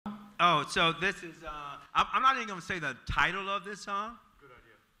Oh, so this is, I'm not even going to say the title of this song. Good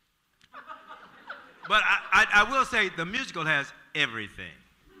idea. But I will say the musical has everything.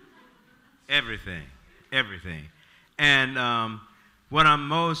 Everything. Everything. And what I'm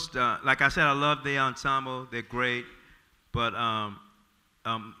most, like I said, I love the ensemble. They're great. But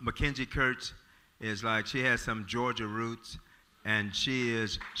MCKENZIE KURTZ is like, she has some Georgia roots. And she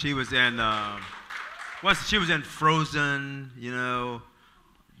was in, she was in Frozen, you know,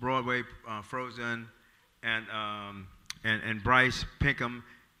 Broadway Frozen. And BRYCE PINKHAM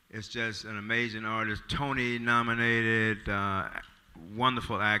is just an amazing artist, Tony nominated,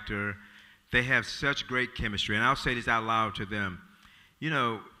 wonderful actor. They have such great chemistry, and I'll say this out loud to them. You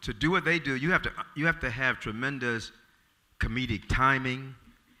know, to do what they do, you have to have tremendous comedic timing.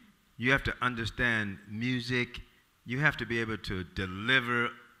 You have to understand music. You have to be able to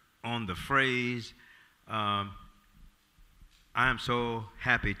deliver on the phrase. I am so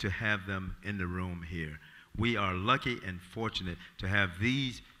happy to have them in the room here. We are lucky and fortunate to have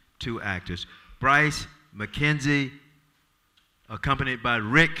these two actors, BRYCE, MCKENZIE, accompanied by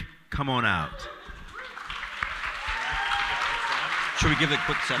Rick. Come on out. Should we give a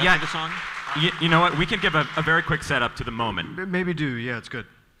quick setup of the song? You know what? We can give a very quick setup to the moment. Maybe do. Yeah, it's good.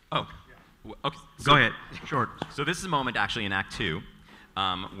 Oh, okay. Go ahead. Short. So this is a moment actually in Act 2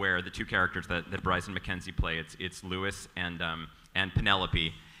 where the two characters that BRYCE and MCKENZIE play, it's Lewis and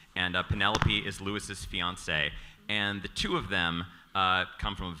Penelope. And Penelope is Lewis's fiancée. And the two of them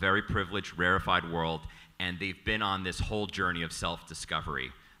come from a very privileged, rarefied world, and they've been on this whole journey of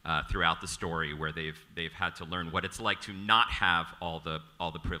self-discovery throughout the story, where they've had to learn what it's like to not have all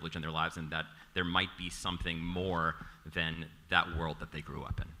the privilege in their lives, and that there might be something more than that world that they grew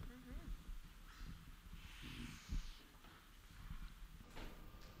up in.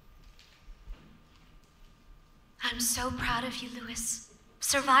 I'm so proud of you, Lewis.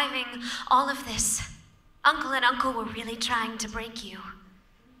 Surviving all of this. Uncle and Uncle were really trying to break you.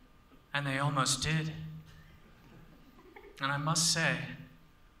 And they almost did. And I must say,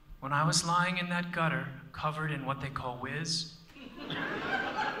 when I was lying in that gutter, covered in what they call whiz,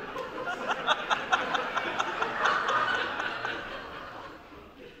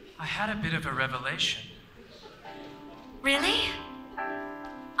 I had a bit of a revelation. Really?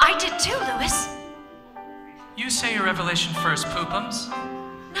 I did too, Lewis. You say your revelation first, Poopums.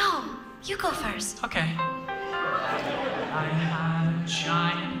 No, you go first. Okay. I had a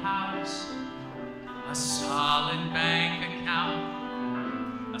giant house, a solid bank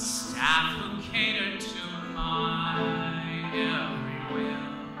account, a staff who catered to my every whim.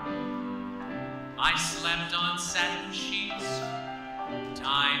 I slept on satin sheets,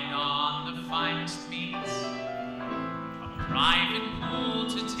 dined on the finest meats, a private pool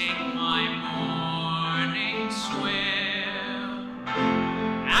to take my morning swim.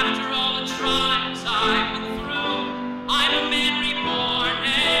 After all the trials I've been through, I'm a man reborn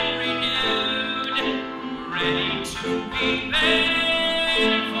and renewed, ready to be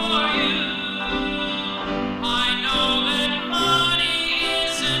there for you. I know that money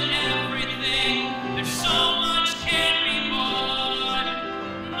isn't everything. There's so much can be bought.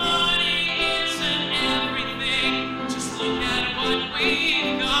 Money isn't everything. Just look at what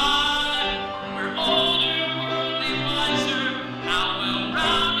we've got. We're older, worldly wise.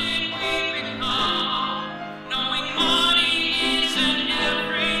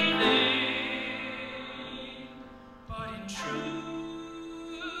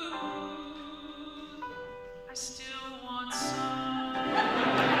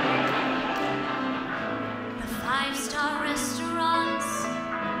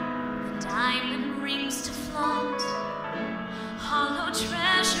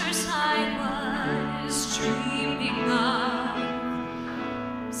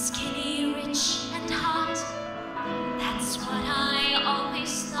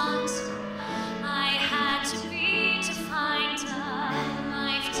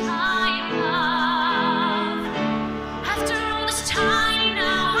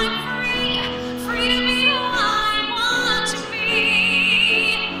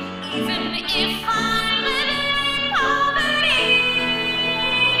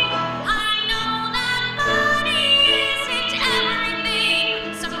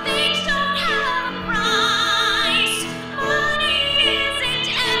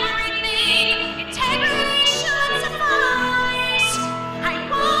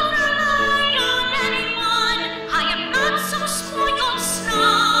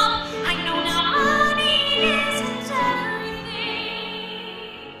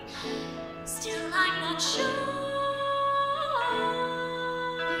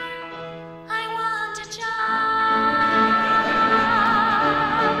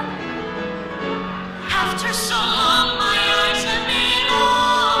 song.